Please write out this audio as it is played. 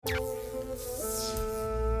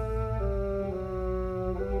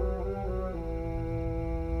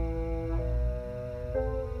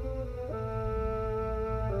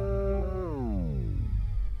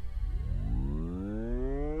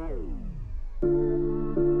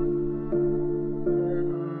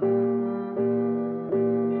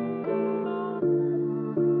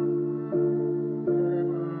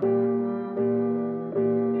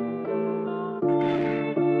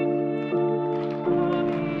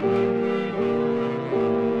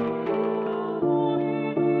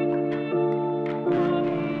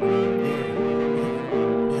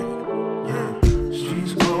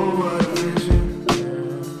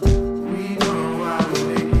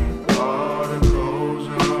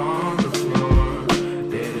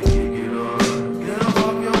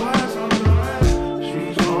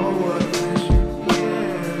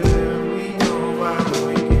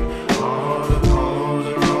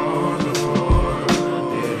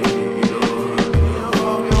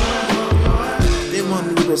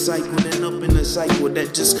Cycling up in a cycle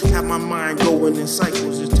that just have my mind going in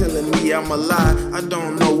cycles, just telling me I'm a lie. I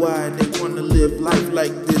don't know why they wanna live life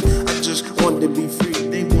like this. I just want to be free.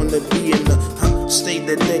 They wanna be in the state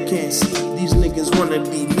that they can't see. These niggas wanna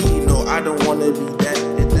be me. No, I don't wanna be that.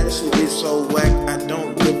 And that shit is so whack. I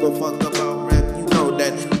don't give a fuck about rap. You know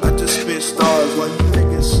that. I just spit stars while you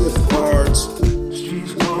niggas sip cards.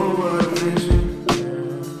 Streets over vision.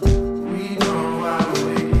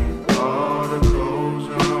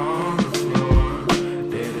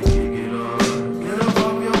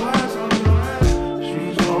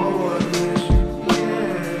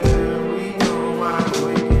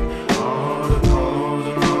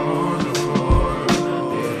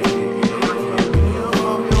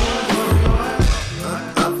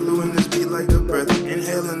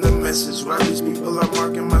 Why these people are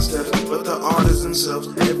marking my steps, but the artists themselves.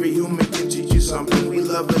 Every human can teach you something. We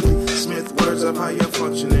love it. Smith words of how you're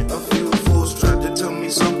functioning. A few fools tried to tell me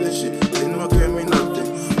something shit. They don't care me nothing.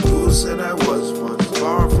 Fools said I was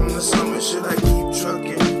far from the summit. Should I keep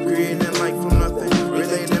trucking, creating light from nothing,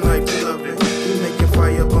 relating like loving? You making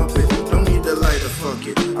fire bumping. Don't need the lighter, fuck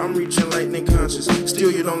it. I'm reaching lightning conscious.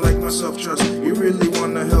 Still you don't like my self-trust. You really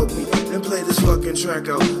wanna help me? Then play this fucking track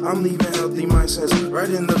out. I'm leaving healthy mindsets right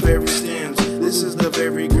in the very stems. This is the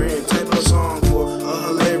very grand type of song for a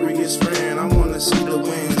hilarious friend.